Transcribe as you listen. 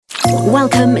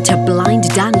Welcome to Blind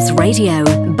Dance Radio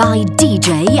by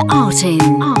DJ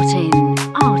Artin.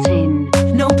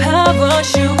 No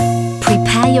parachute.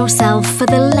 Prepare yourself for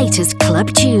the latest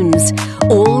club tunes,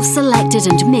 all selected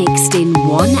and mixed in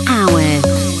 1 hour.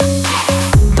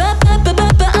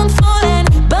 I'm falling,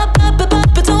 but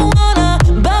don't wanna.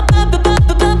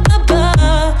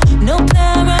 No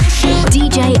parachute.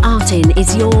 DJ Artin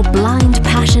is your blind,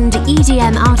 passionate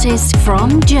EDM artist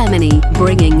from Germany,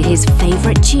 bringing his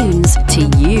favorite tunes to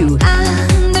you.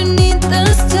 Underneath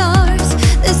the stars,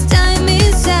 this time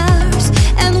is ours,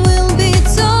 and we'll be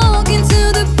talking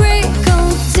to the break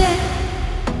of day.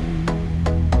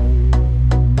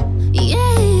 Yeah.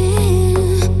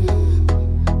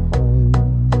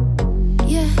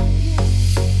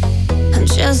 I'm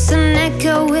just an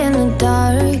echo in the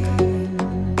dark.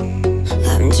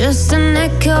 I'm just an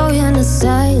echo in the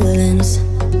silence.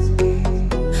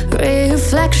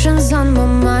 Reflections on my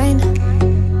mind,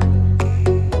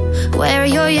 where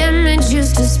your image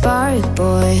used to spark,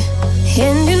 boy.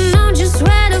 And you know just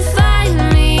where to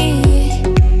find me.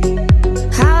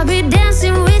 I'll be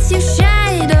dancing with your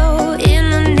shadow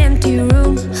in an empty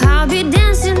room. I'll be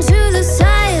dancing to the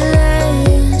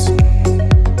silence.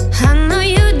 I know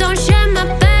you don't share my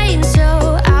pain,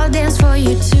 so I'll dance for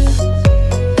you too.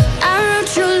 I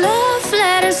wrote your love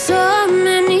letter so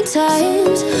many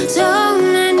times, so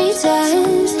many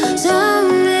times, so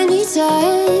many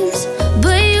times.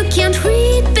 But you can't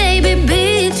read, baby,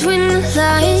 between the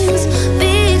lines,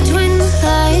 between the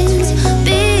lines,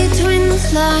 between the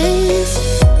lines.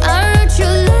 I wrote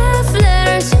your love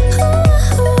letters.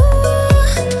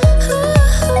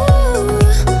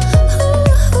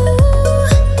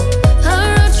 I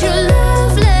wrote your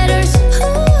love letters.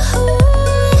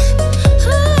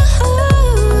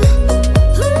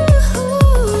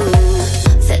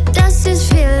 The dust is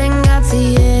filling up the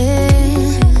air,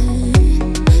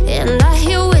 and I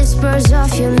hear whispers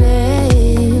of your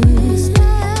names.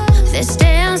 This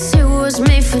dance, it was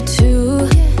made for two.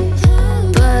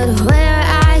 But where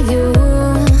are you?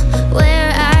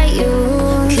 Where are you?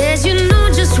 'Cause you know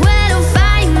just where to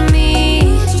find me.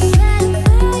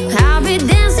 I'll be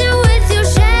dancing with your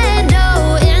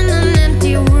shadow in an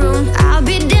empty room. I'll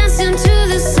be dancing to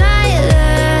the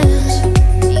silence.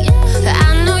 I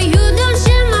know you don't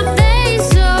share my pain,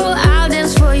 so I'll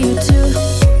dance for you too.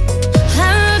 I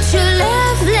wrote your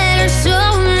love letter so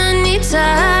many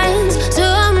times, so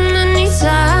many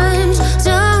times,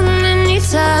 so many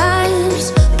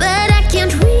times. But I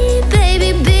can't read,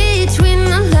 baby, between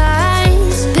the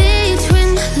lines, between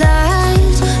the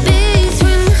lines,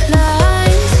 between the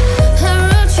lines. I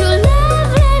wrote your love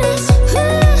letters.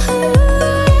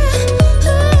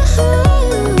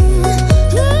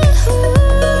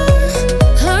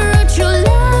 I wrote your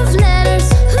love letters.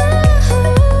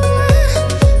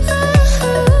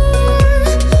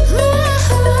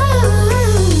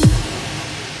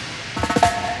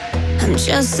 I'm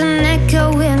just an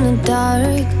echo in the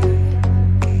dark.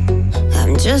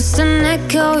 I'm just an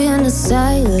echo in the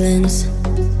silence.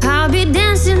 I'll be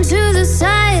dancing to the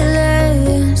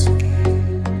silence.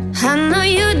 I know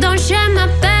you don't share my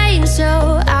pain,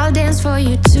 so I'll dance for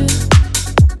you too.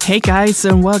 Hey guys,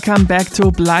 and welcome back to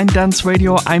Blind Dance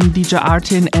Radio. I'm DJ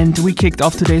Artin, and we kicked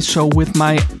off today's show with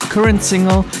my current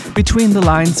single, Between the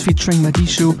Lines, featuring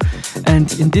Madishu.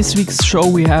 And in this week's show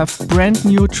we have brand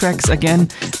new tracks again,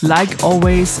 like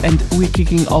always, and we're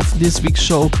kicking off this week's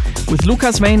show with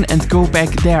Lukas, Vane and Go Back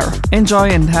There. Enjoy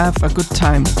and have a good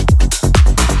time.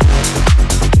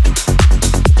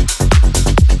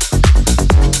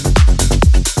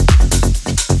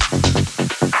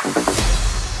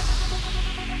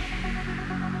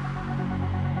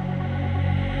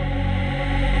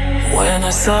 When I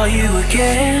saw you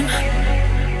again,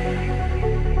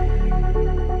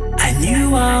 I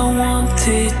knew I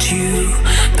wanted you,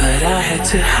 but I had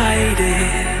to hide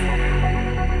it.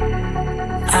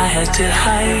 I had to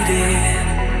hide it,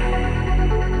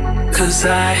 'cause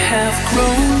I have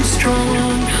grown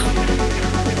strong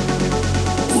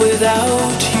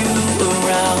without you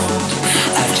around.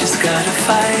 I've just gotta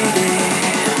fight it.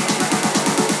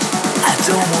 I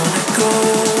don't wanna go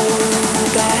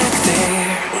back there.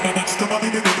 When I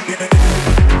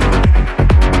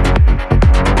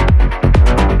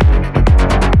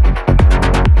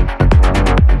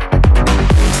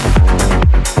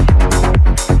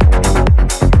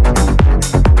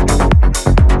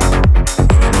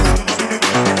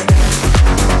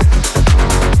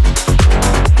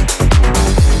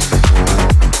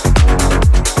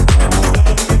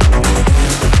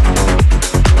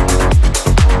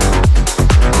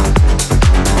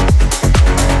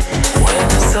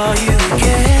saw you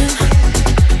again,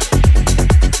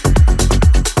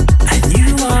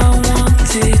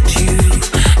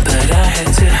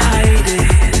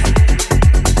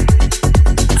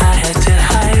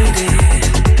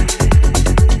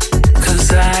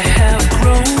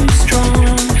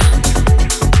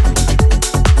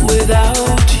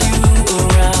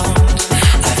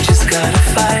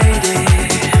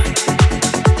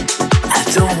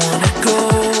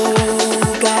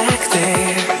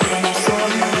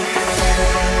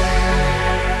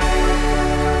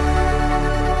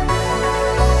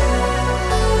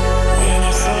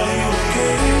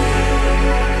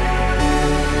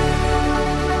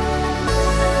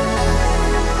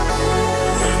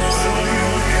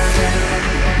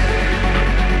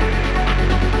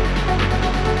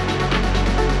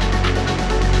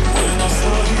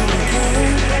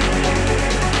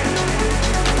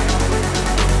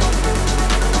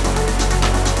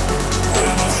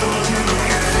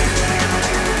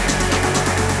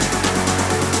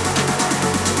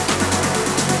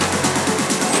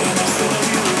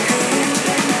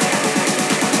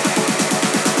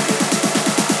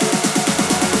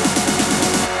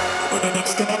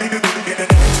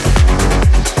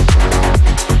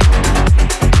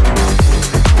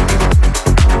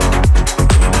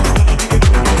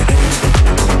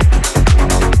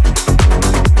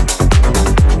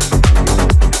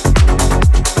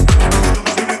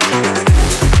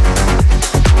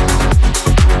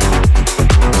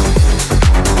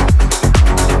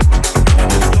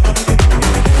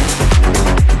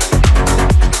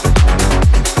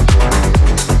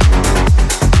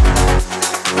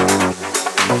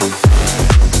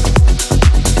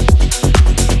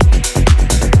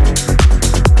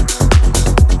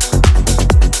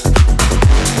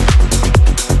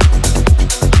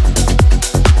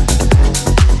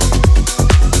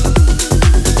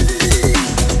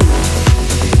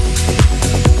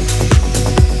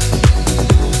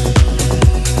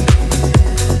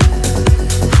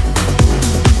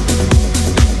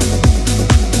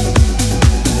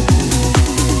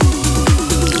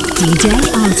 DJ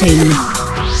Artin.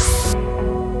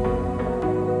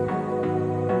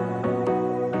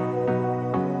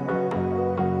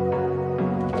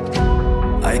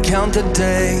 I count the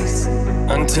days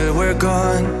until we're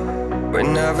gone. We're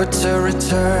never to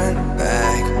return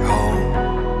back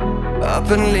home.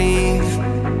 Up and leave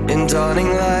in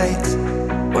dawning light.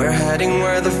 We're heading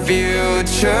where the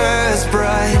future's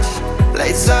bright.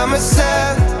 Late summer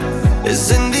sand is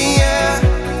in the air,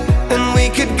 and we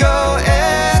could go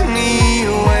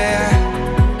anywhere.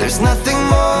 There's nothing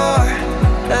more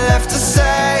left to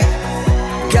say.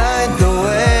 Guide the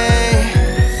way.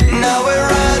 Now we're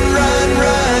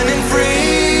running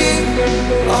free.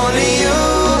 Only you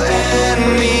and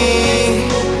me.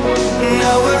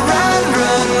 Now we're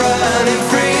running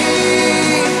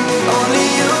free. Only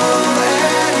you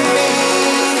and me.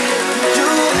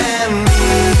 You and me.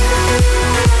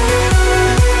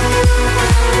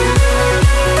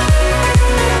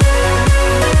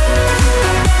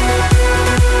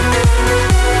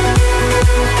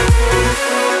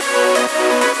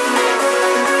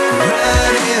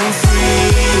 Running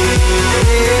free.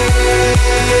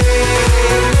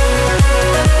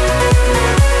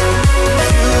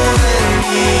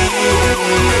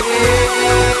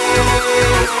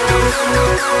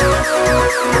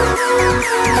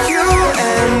 You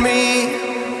and me. You and me.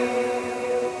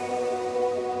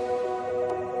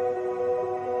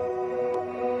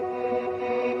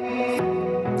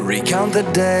 Recount the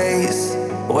days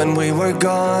when we were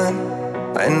gone.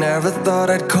 I never thought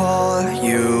I'd call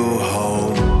you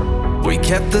home. We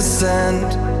kept the scent,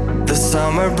 the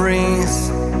summer breeze,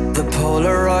 the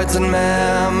Polaroids and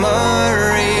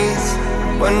memories.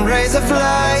 When rays of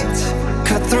light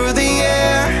cut through the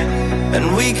air,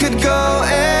 and we could go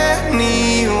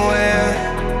anywhere.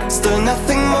 Still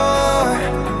nothing more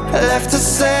left to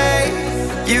say.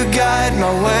 You guide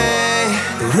my way.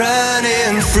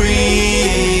 Running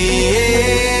free.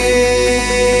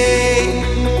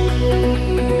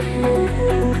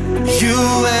 You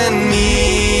and me.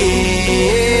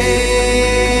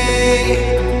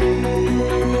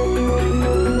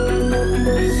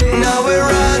 Now we're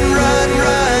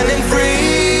running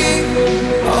free.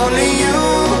 Only you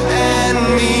and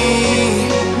me.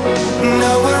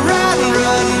 Now we're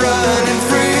running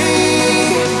free.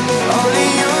 Only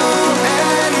you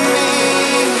and me.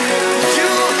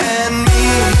 You and me.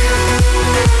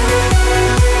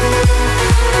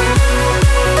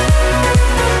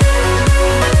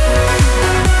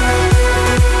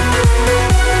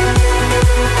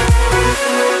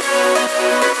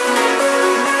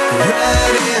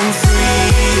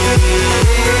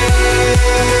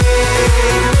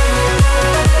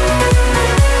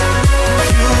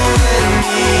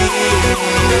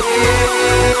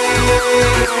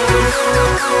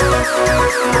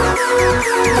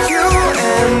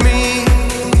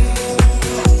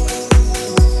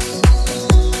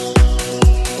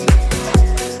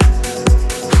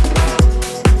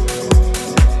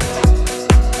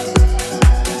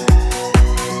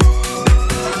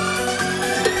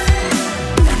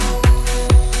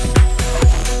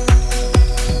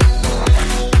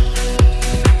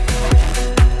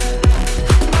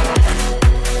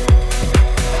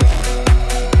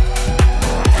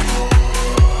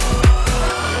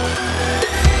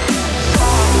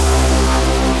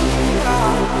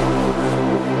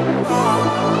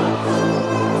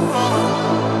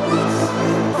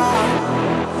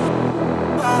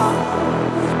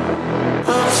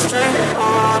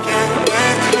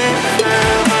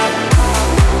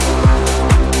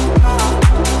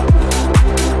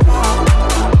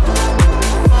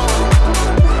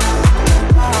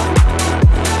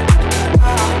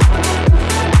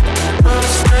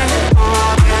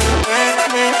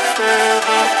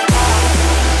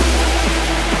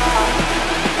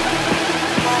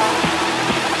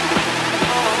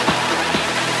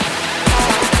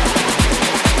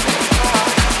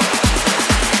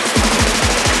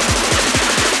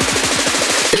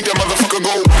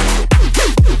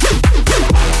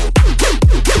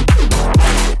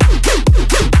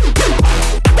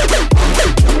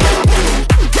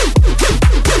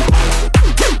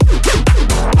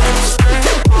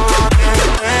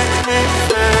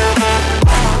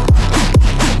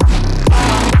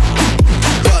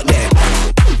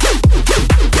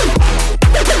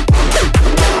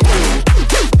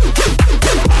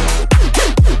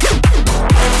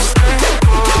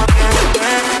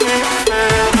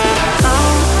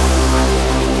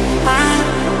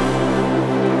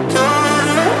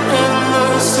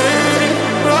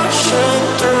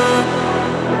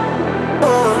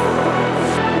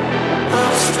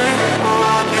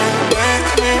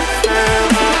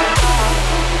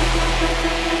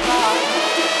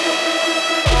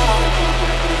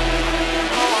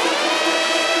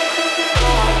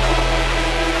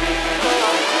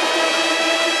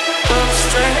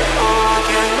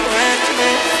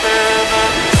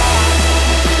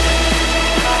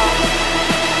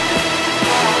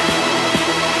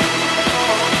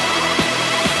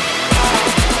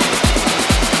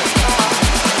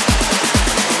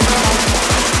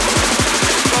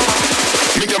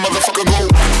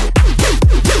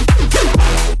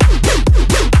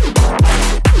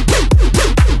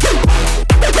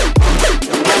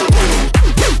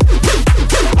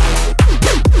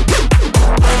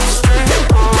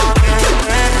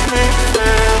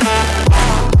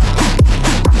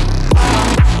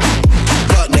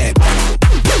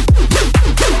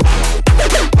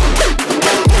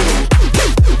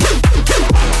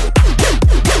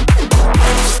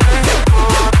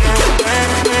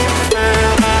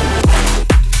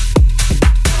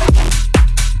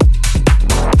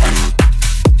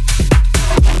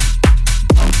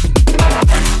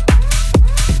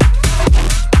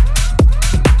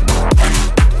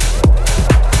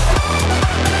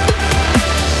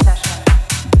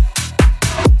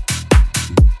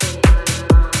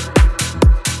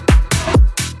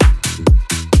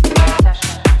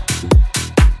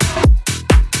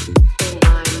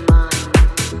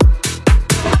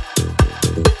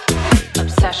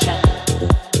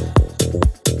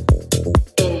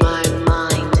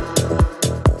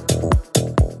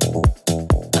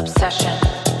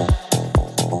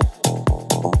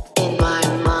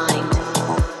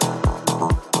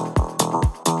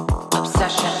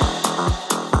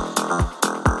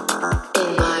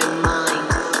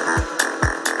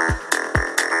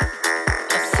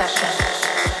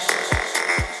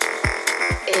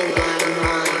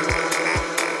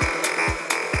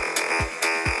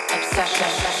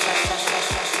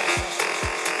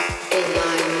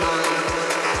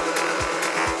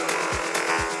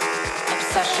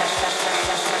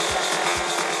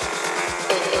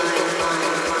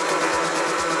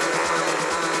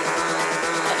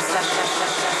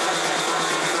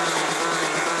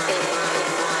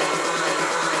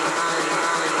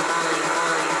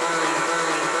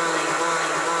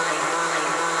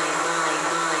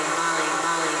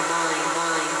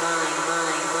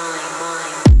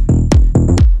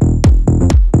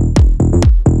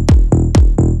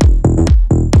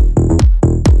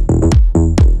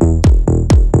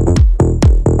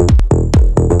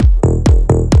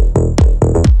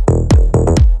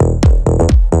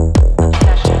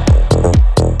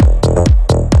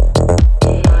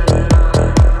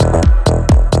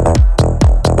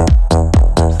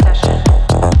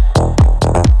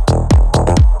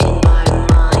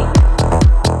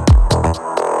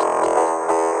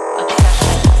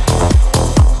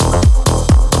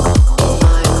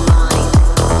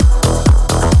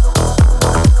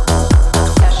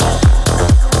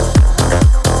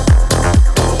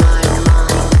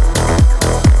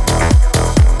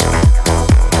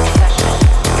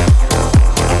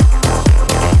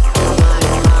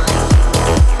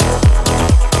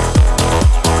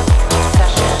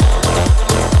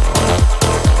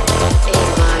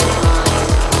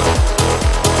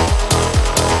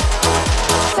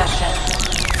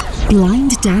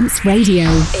 Blind Dance Radio.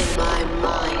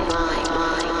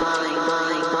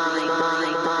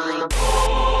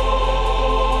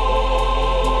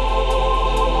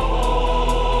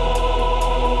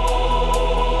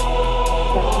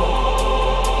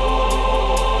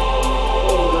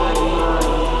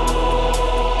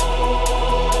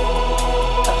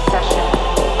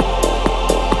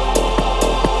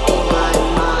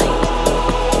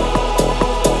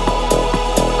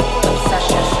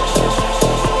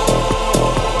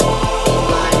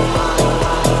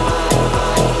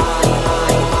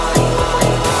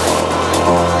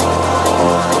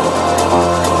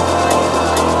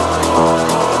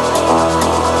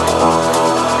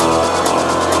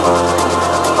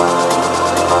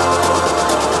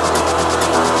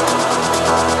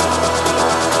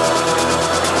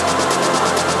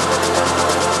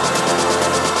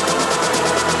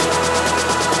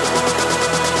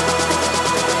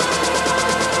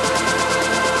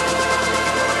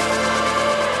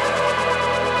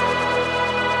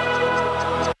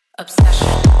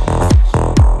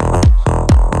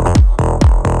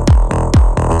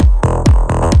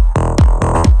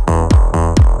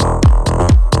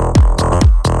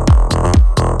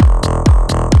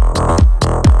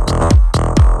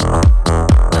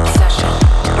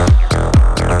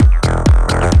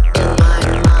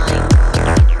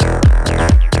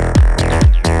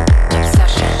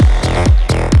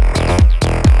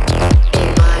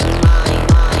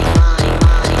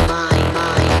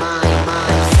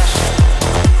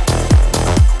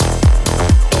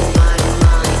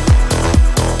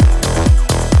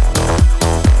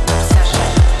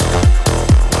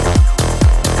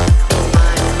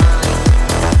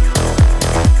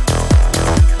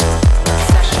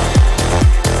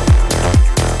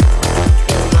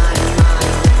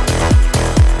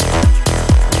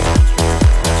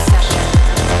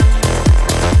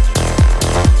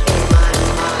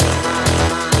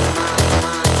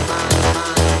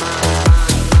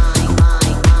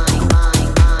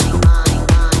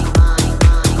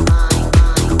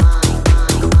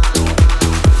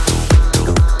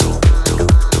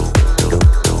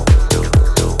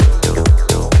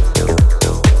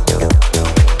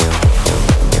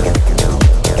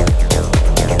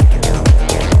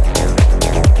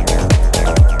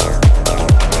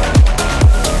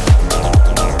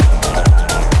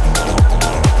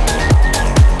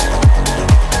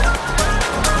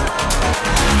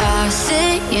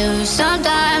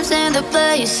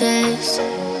 places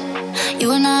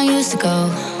you and I used to go.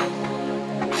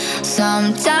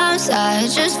 Sometimes I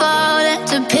just fall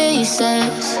into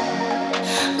pieces,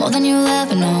 more than you'll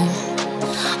ever know.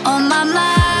 On my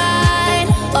mind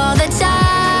all the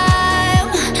time.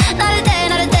 Not a day,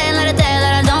 not a day, not a day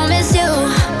that I don't miss you.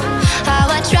 How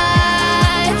I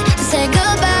tried to say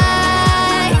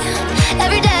goodbye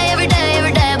every day, every day,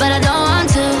 every day, but I don't want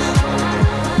to.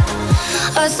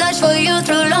 I search for you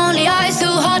through lonely eyes, too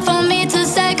hard for me to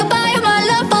say goodbye. My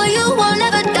love for you will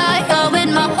never die. You're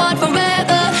in my heart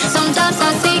forever. Sometimes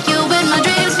I see you in my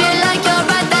dreams, feel like you're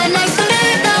right there next to me.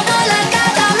 Now all I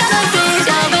got are memories.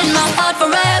 You're in my heart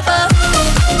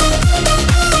forever.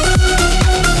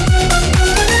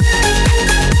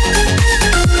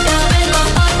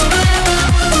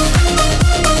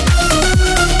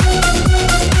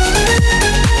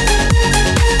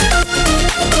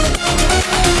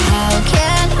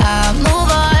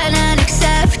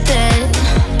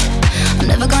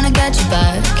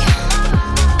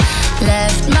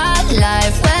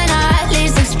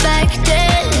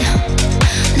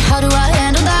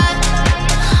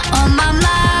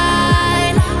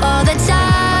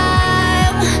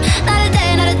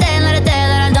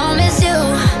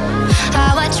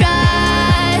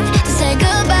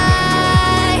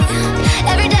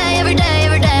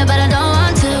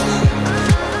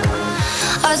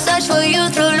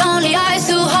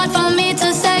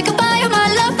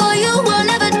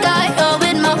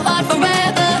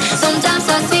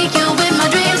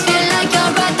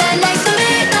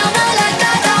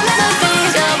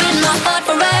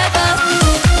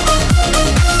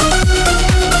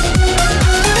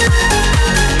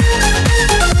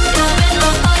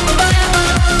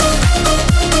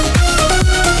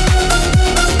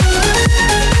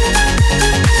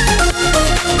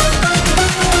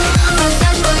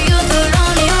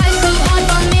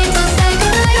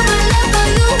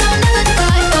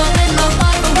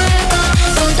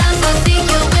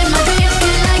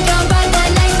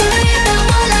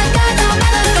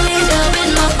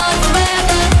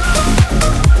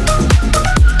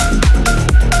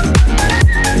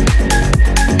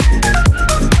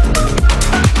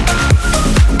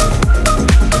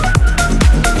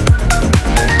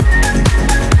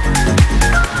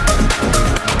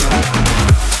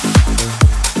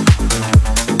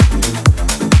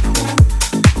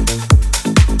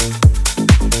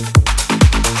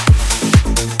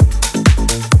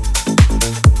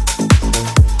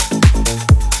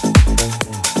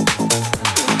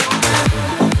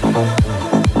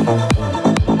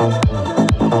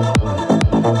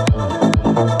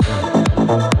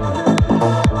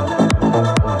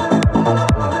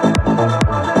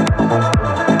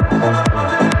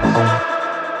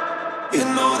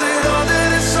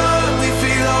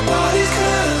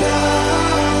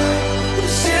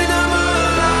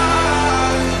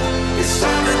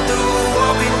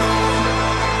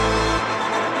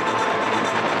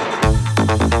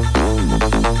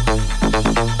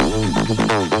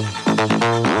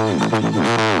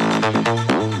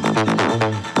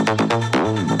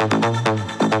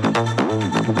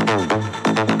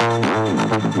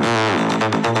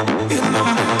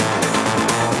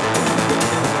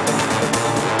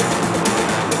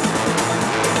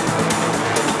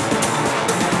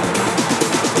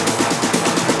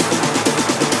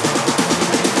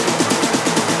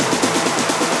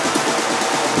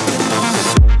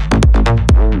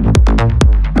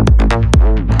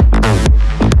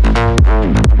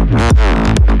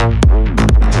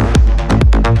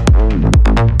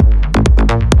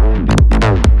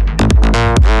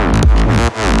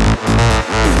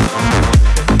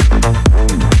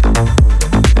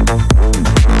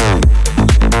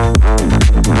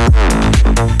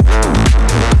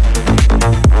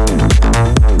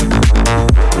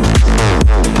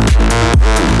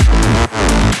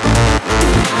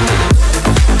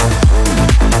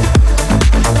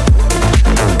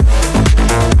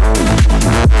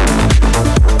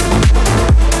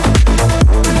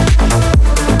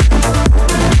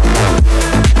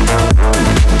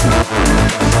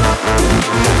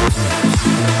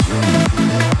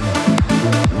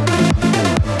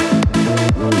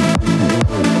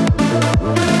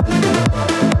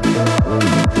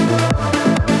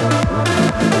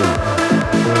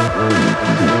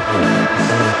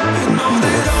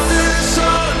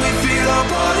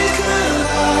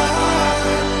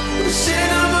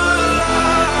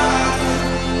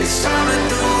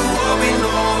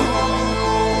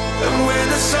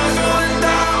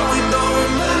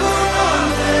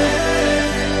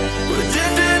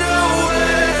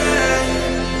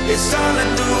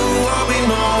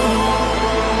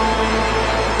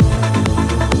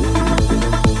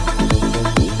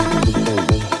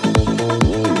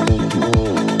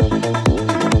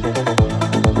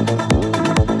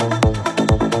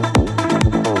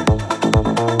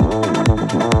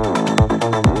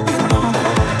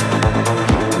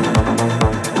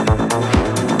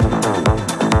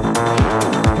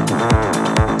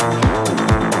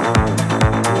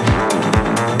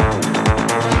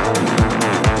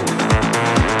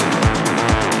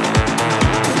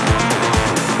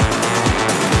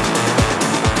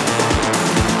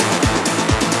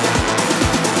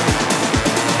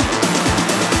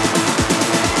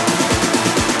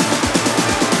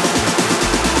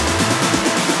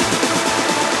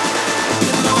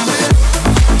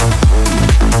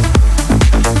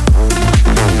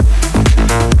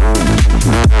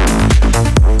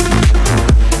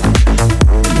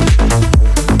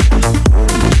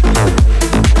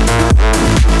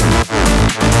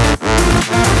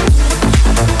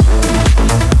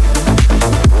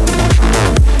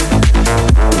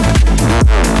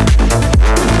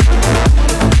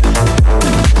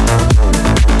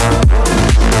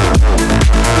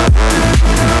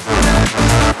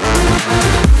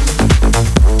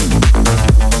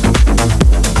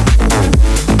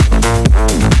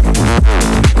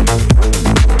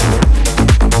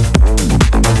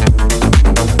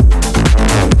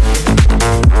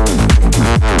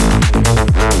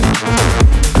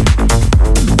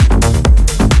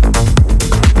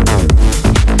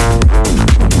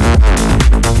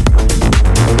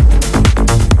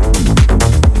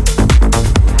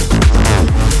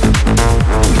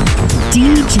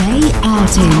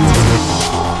 Artin.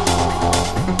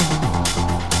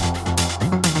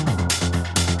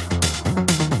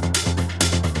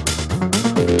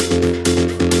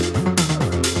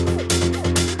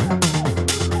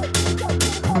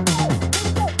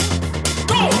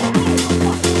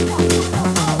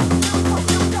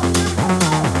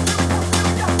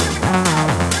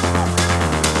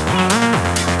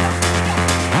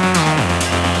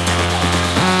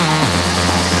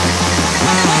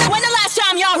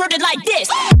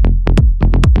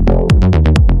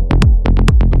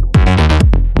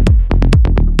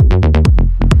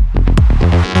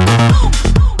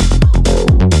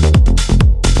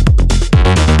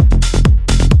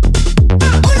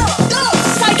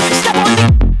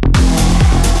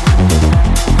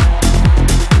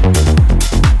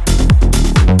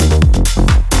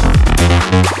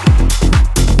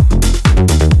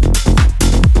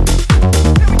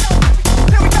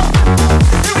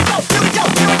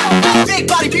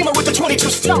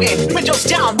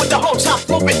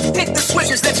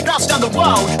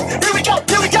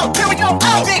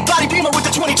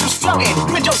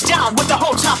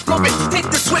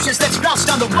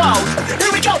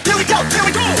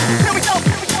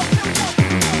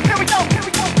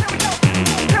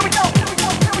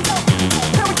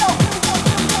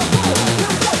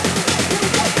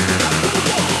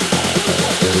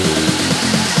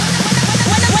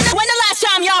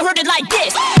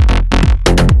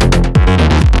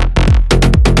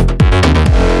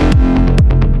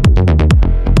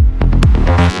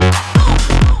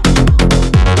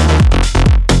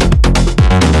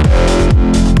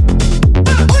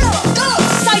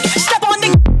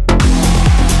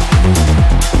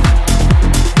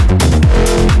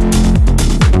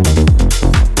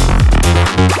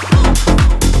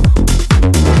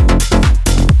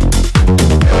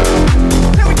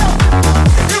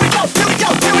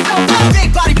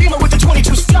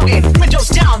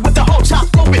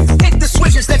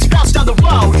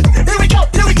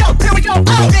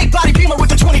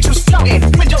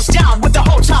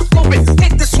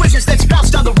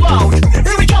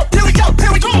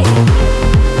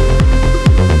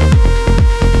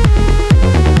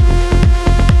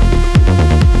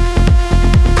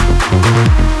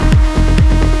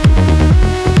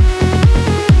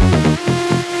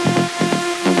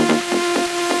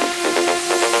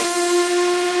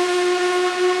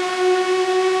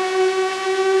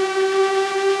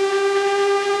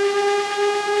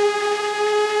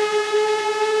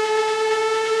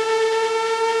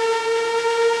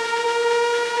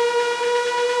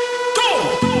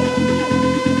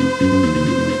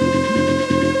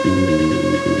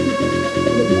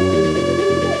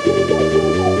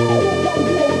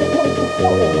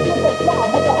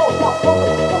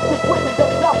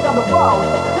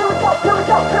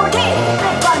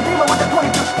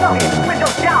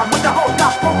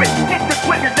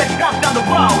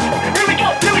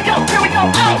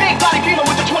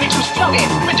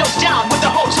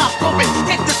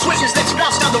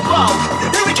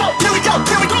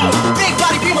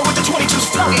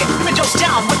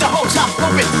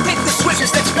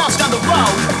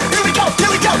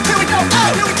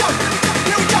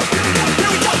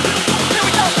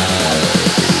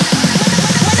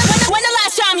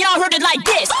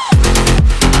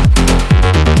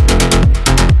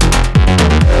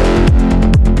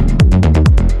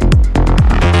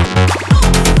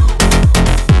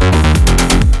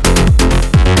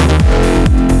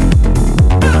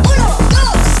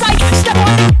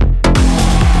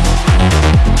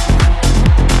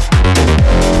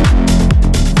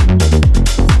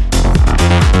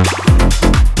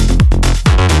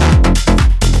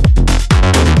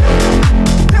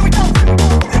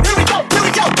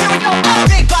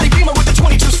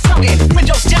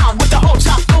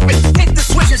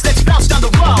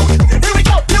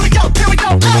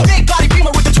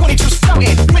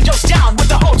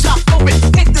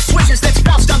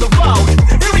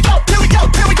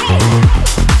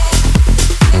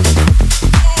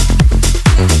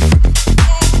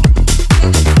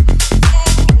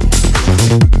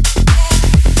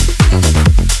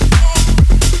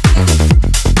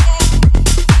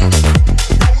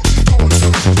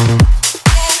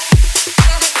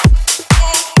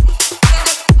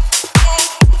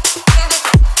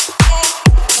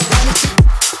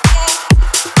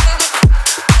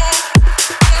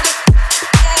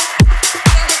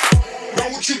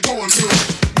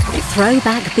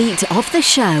 Throwback beat of the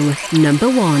show, number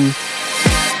 1.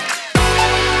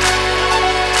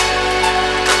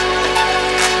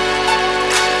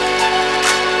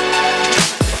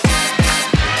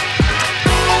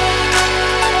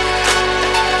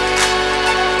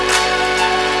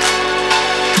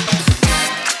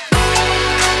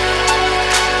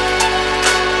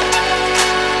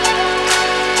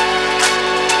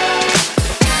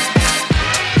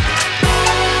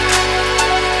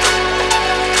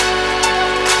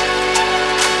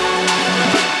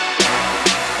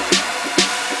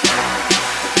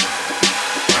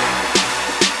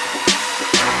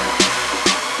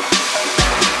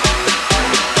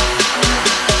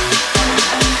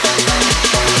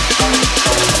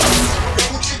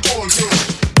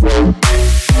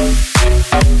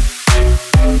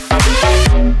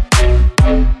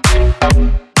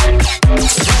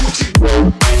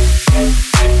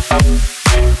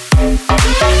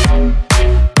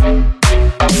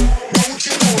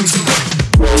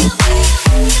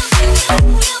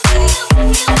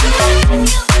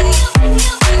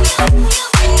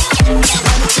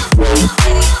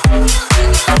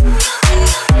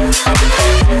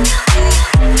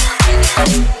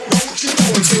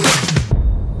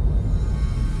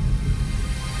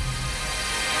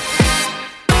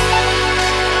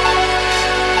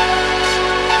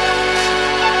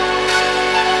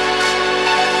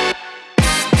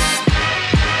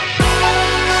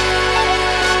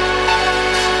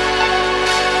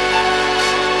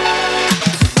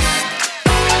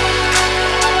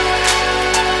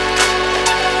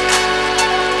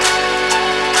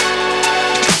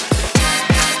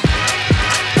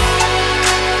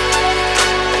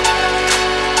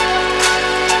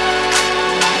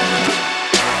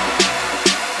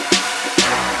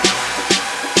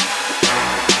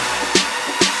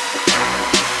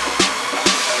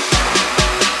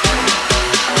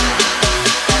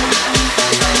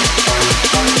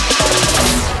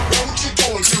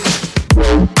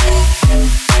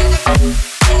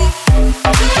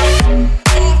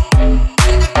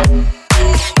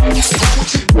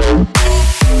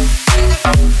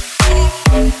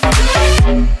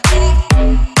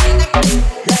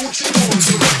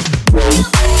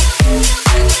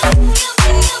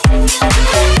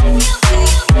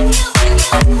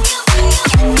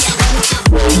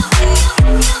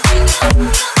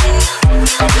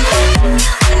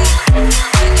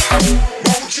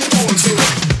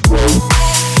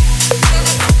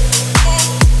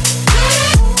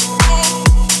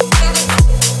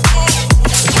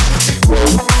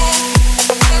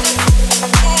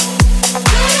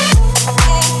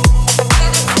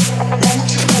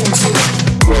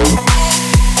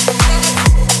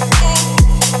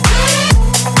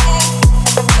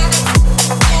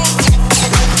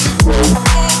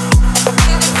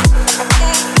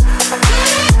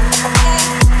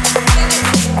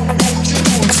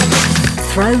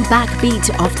 throwback beat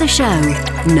of the show,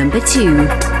 number 2.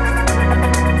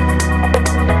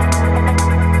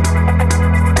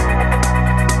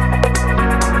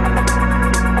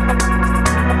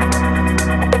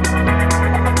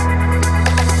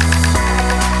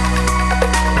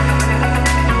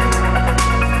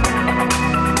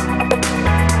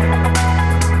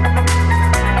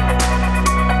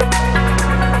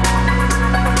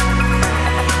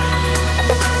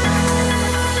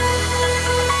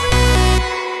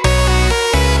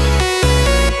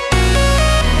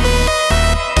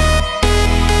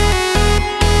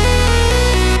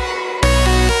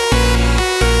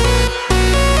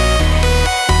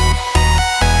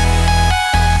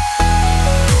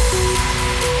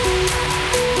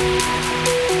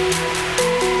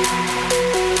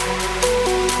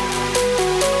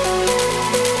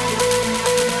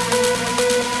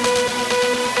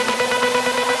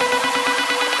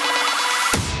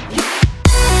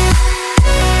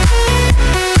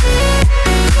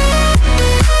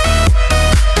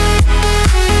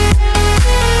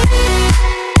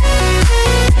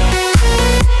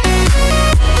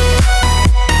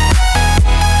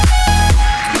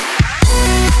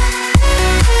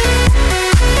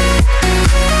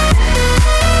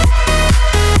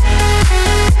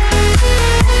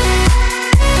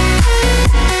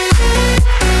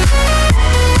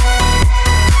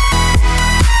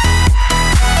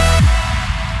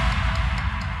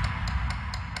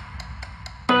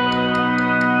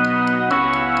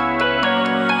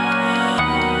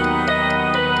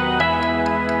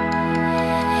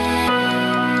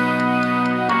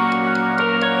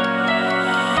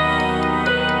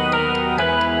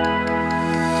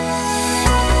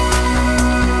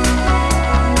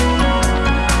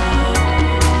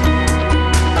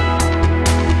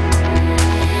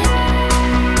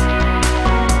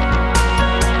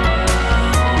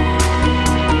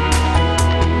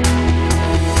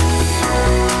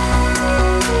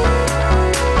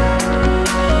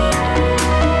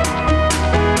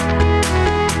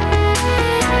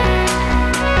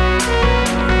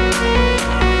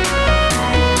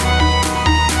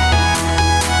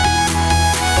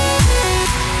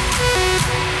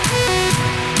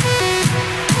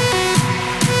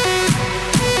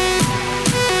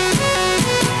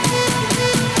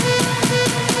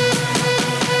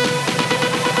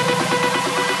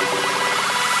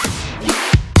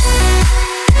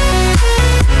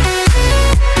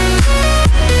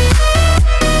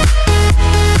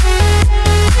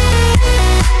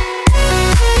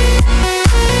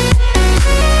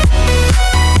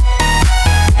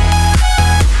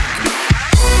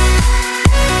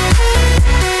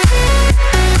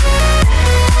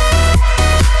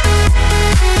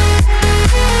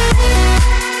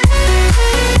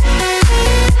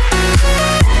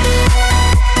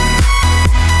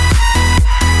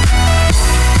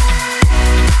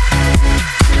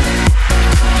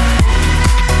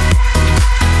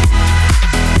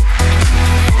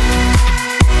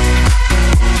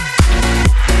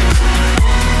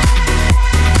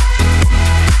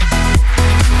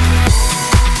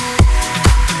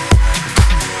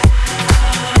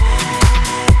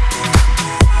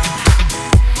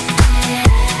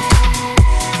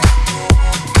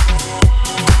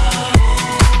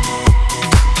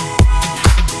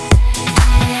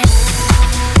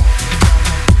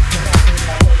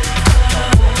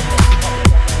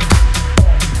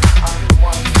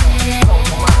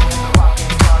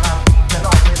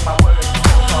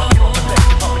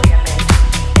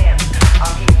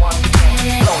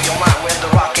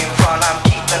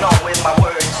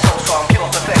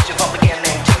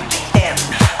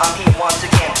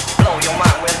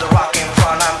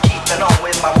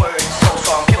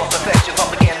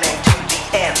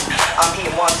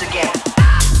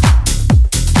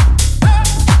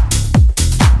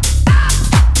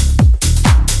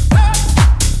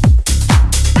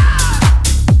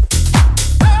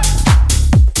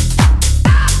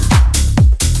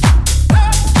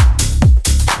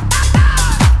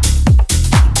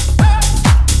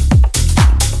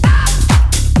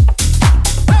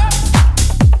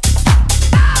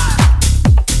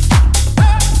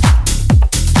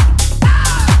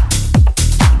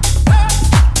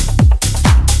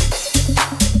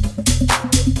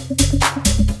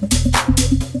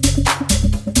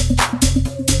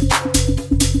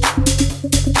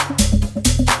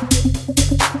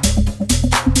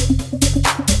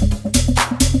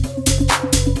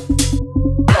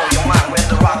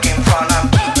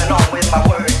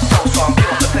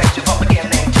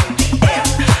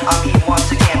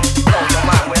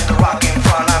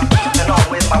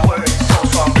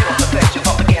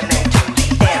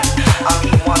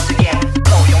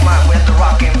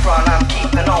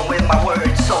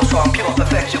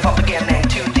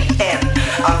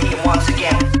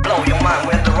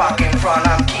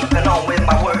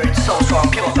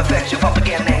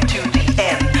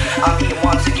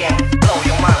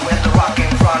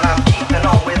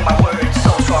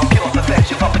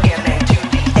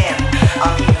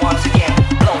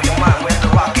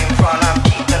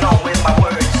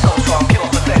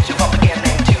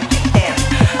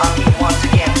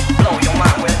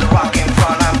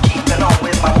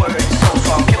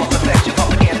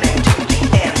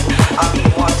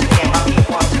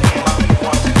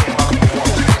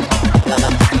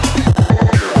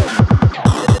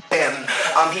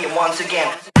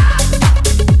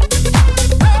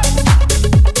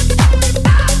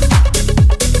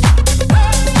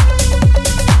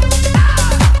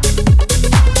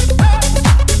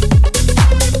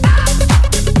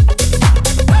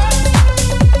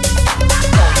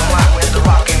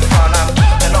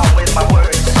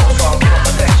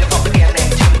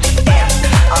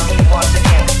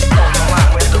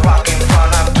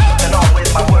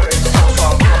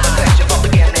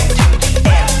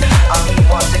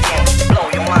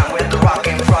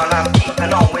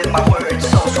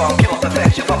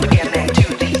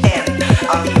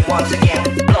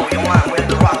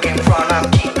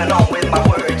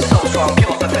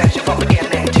 perfection from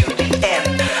beginning to the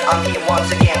end. I'm here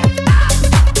once again.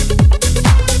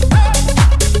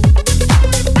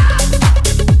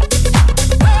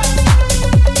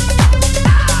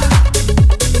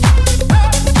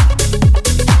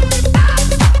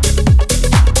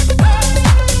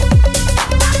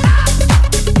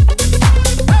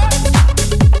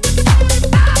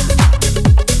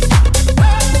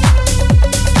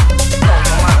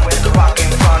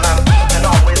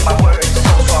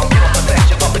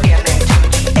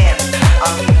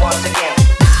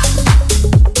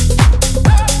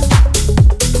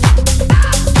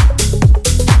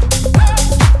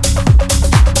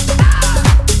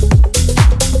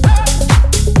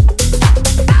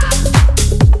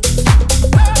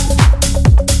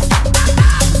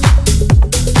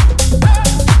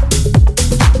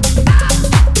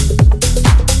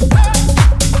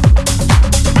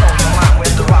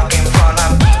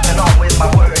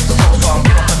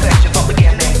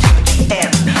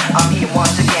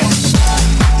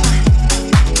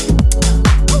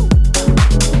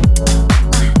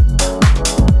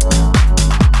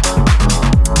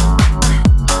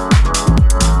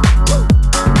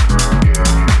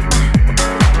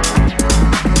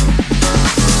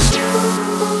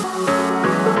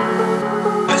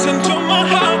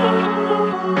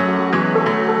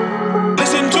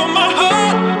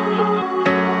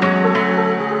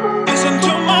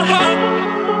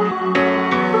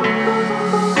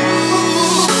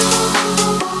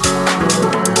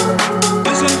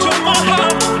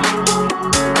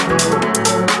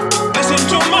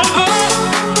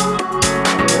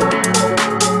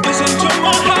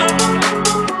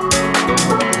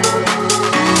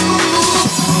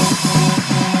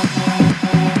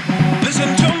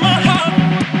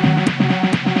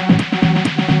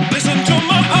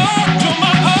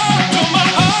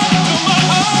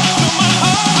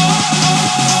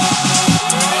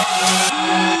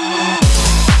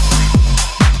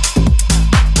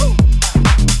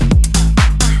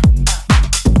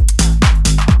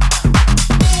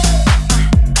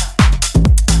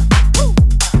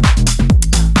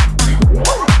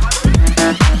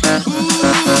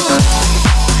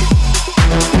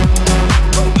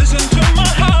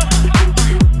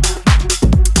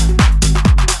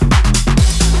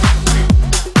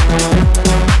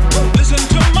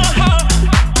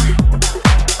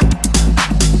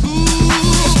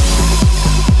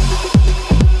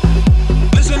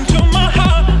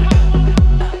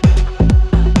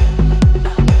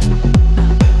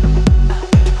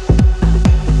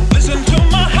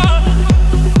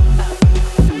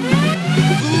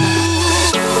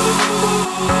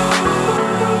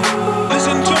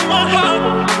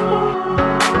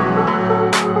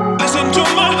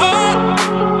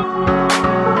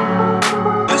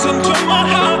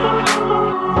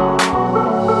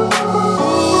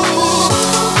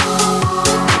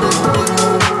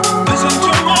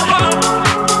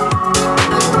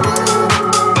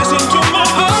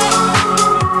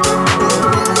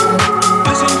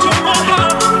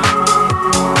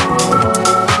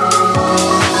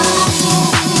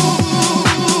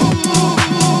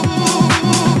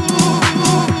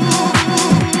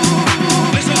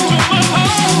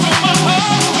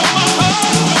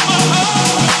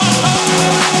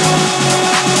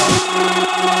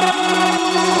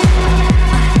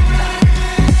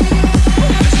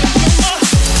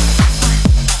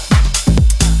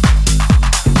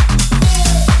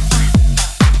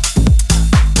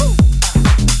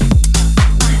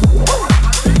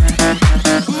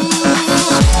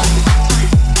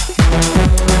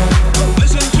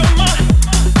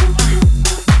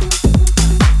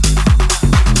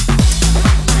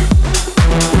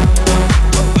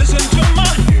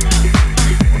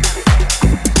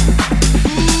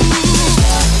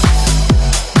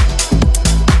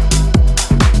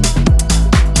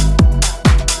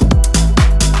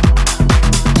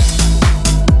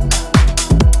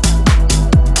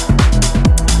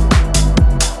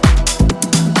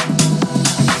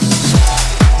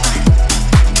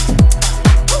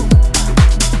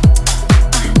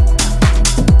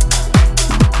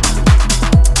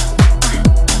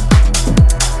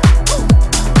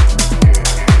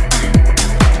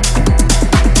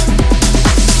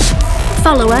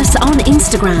 Follow us on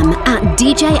Instagram at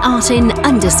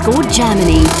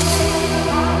DJArtin_Germany.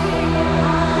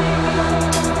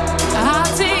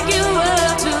 I'll take you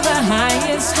up to the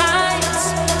highest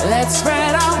heights. Let's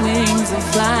spread our wings and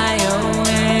fly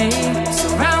away.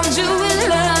 Surround you with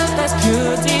love that's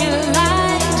pure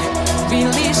delight.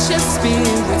 Release your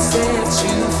spirit, set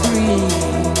you free.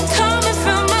 Coming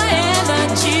from my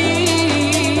energy.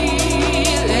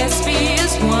 Let's be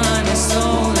as one, as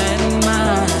soul and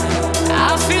mind.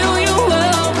 I feel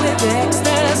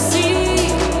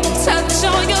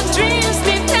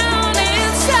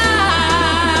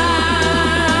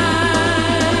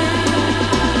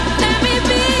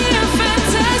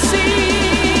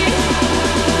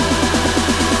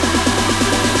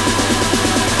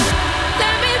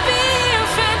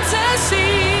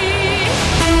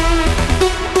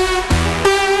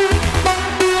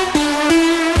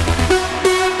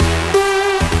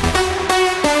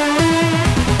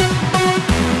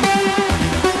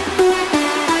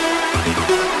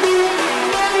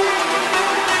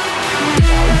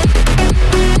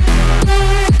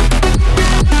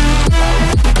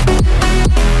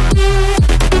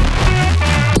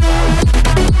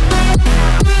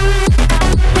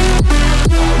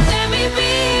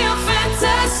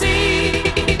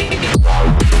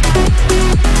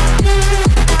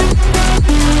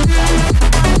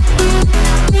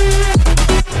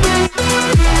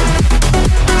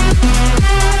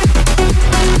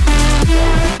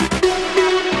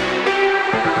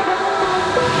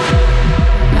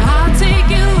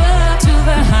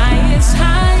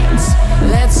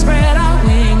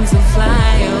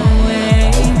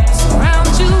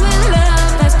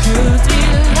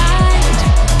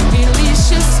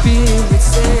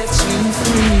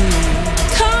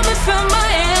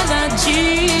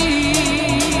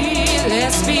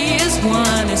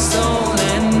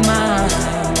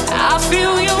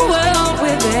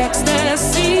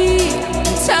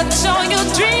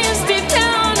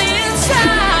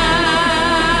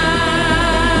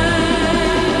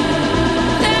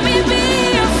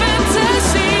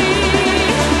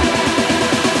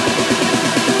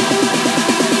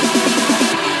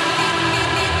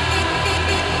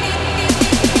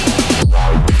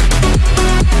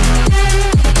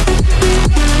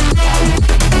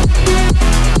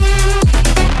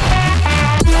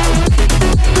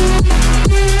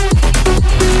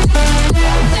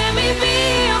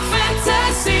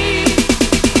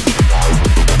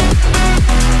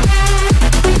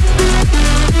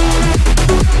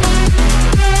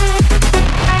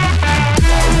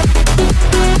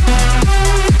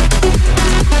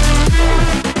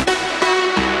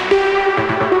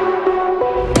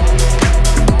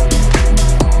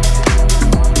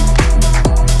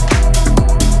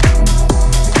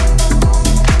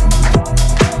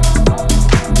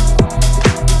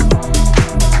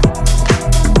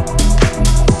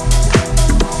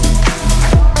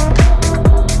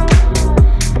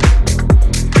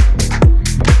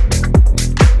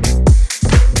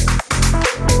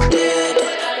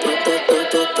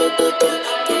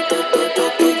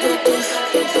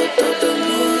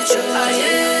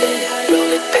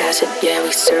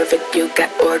we serve it. You got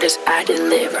orders, I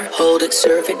deliver. Hold it,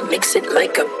 serve it, mix it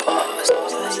like a boss.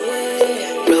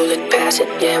 Roll it, pass it,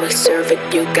 yeah, we serve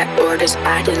it. You got orders,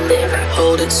 I deliver.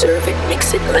 Hold it, serve it,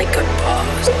 mix it like a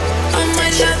boss. Oh, my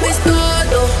love is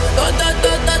todo, todo,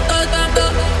 todo, todo,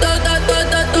 todo, todo,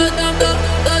 todo,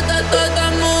 todo, todo,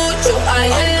 mucho.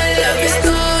 Ay, my love is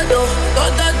todo,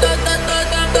 todo, todo, todo,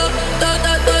 todo, todo,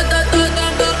 todo,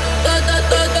 todo,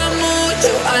 todo,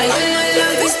 mucho. Ay, my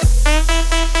love is.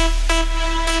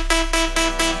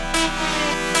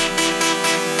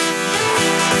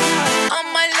 Oh,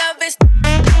 my love is.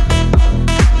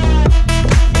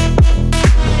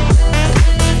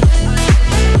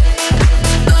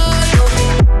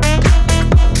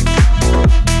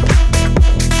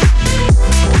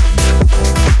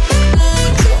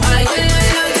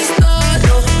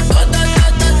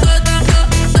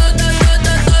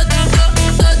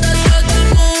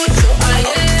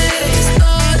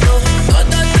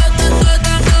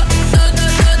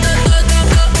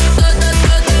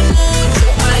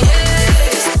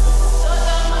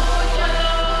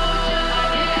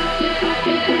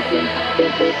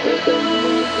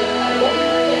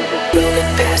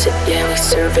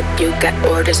 Serve it, you got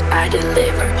orders, I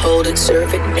deliver. Hold it,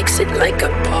 serve it, mix it like a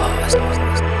boss.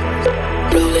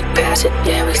 Roll it, pass it,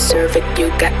 yeah, we serve it. You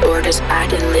got orders, I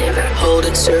deliver. Hold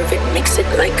it, serve it, mix it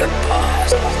like a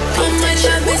boss. Oh, my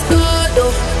love is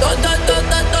todo, todo, todo,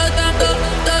 todo, todo,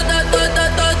 todo, todo,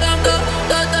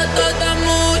 todo, todo,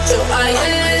 mucho. Ay,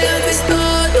 my love is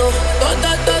todo, todo,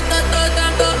 todo, todo, todo,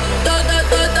 todo,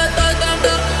 todo,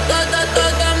 todo,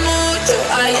 todo, mucho.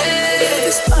 Ay,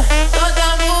 todo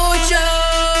mucho.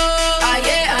 Ay,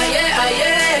 ay, ay,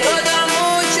 todo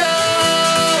mucho.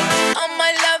 Oh,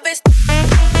 my love is.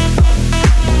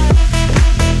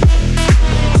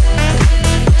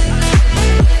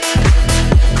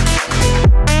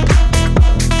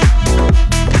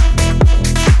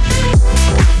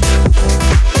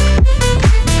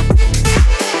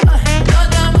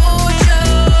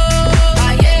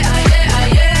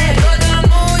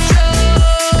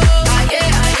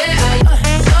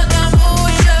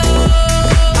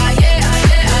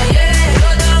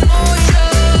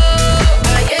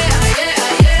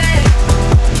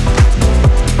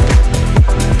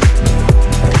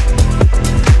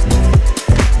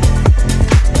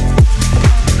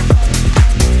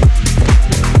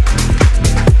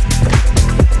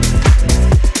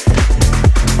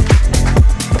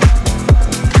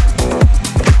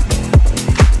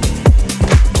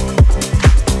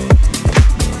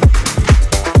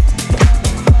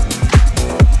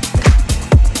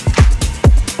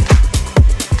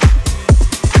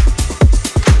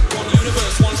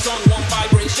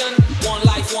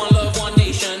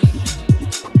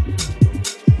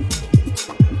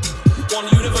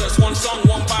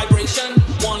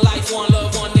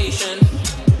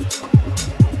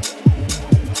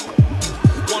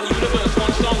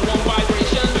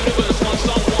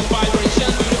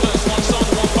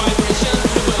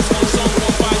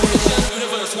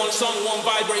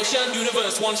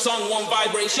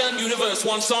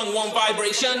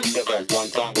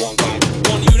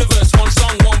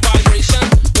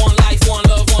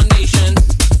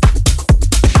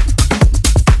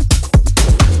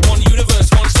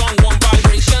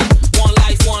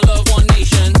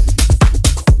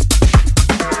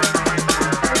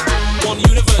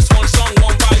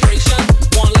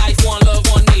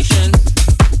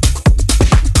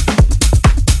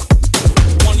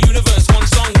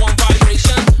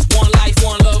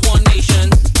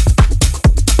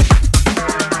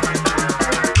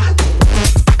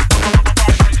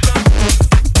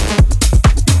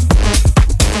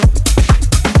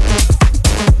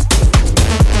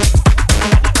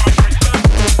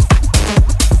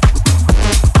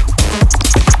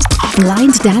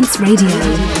 Blind Dance Radio.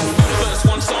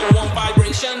 One song, one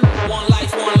vibration, one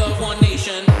life, one love, one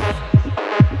nation.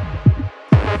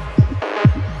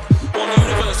 One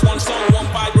universe, one song, one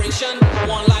vibration,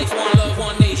 one life, one love,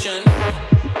 one nation.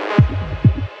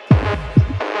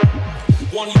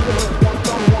 One universe, one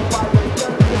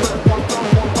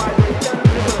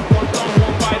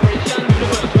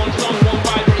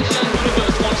song, one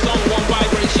vibration,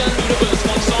 universe, one song, one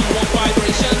vibration, universe,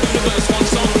 one song, one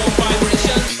vibration, universe, one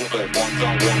song, one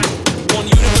vibration, universe, one song, one vibration, universe, one song, one vibration, universe, one song, one vibration. One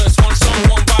universe, one song,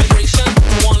 one vibration,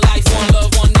 one life, one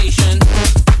love, one nation.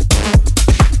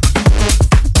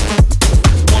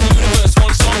 One universe,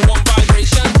 one song, one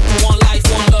vibration, one life,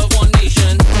 one love, one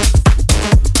nation.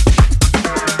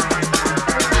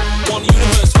 One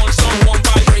universe, one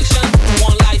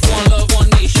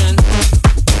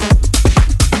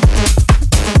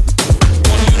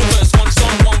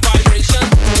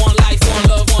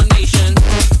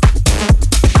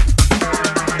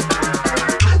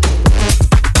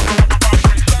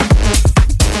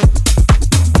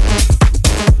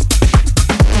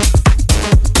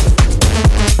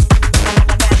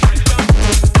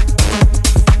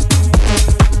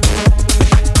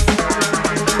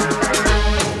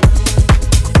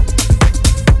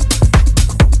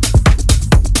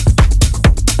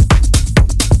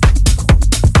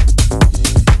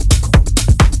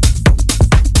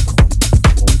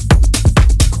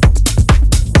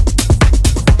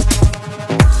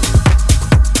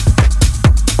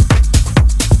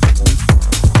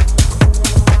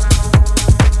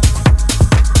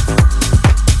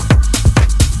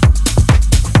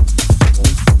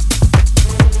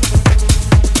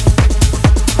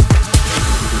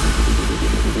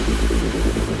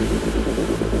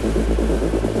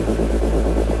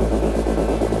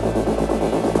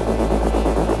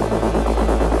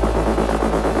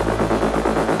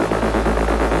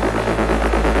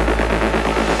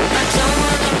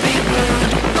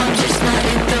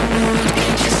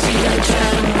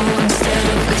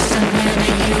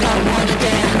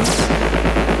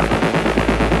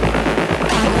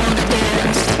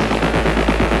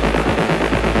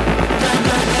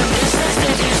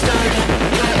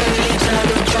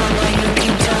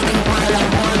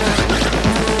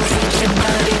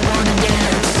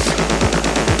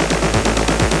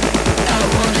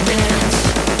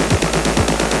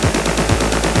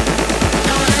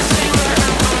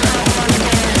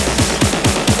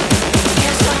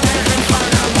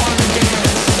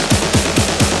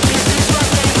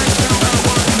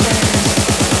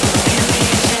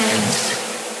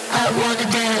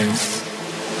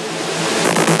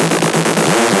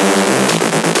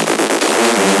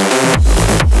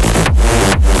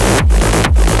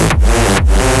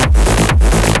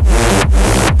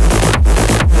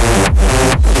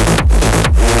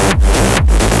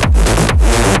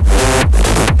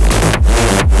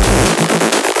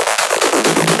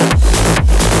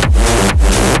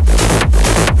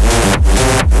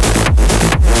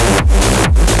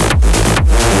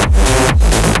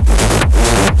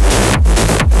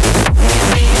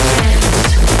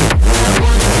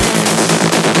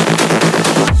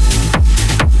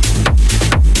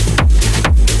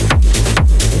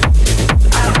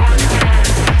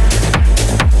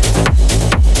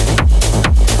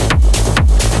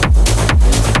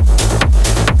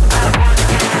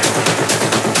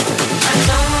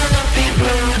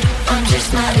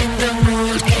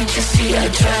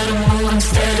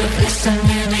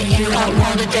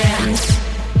wanna dance.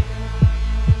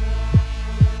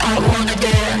 I wanna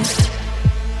dance.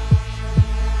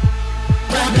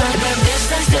 The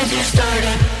distance that you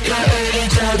started, your early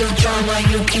childhood drama.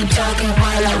 You keep talking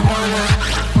while I wanna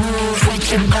move with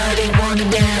your body, wanna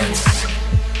dance.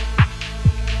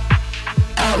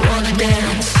 I wanna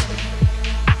dance.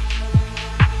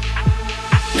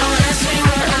 Don't ask me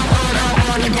where I'm on, I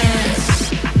wanna dance.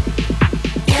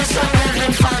 Yes, I'm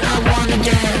having fun, I wanna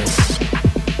dance.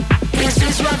 This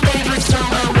is my favorite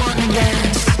song, I wanna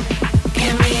dance.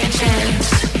 Give me a chance,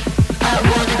 I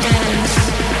wanna dance.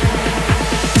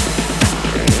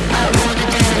 I wanna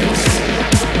dance.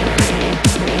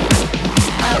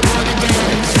 I wanna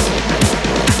dance.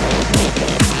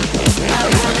 I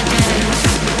wanna dance.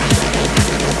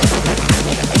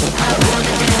 I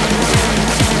wanna dance.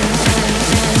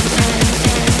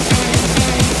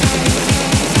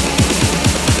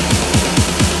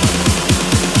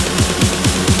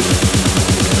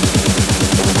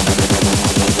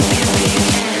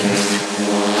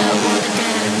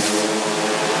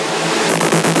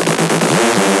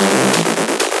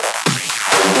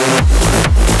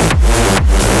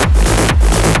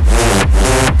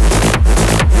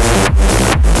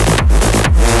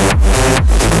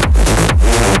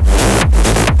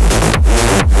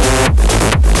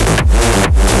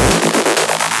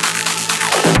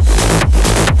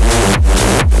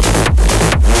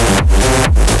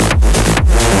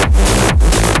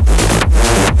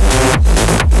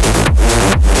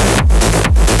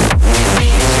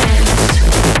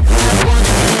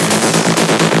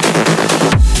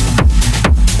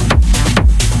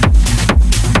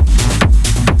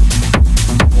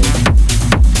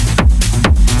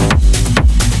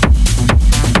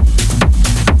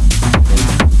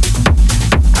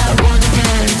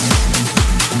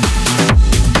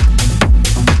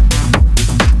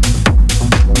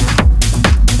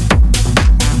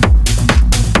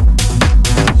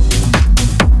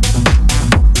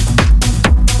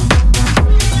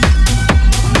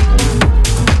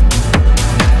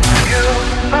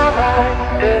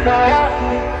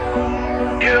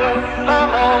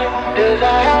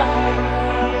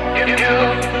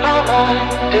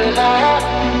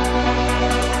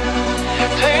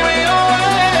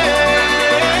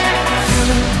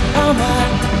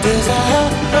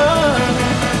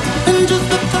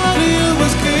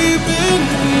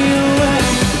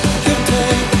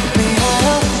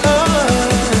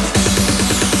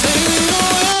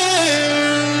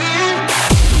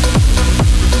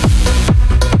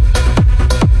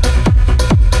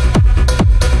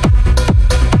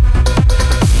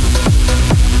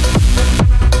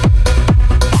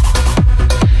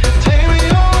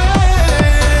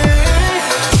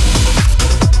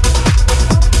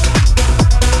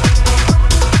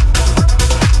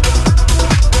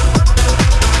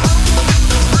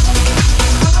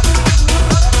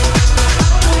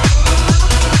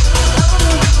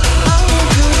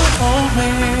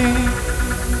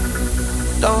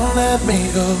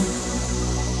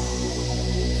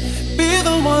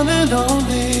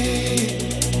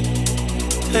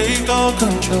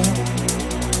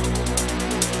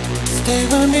 Stay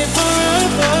with me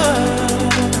forever.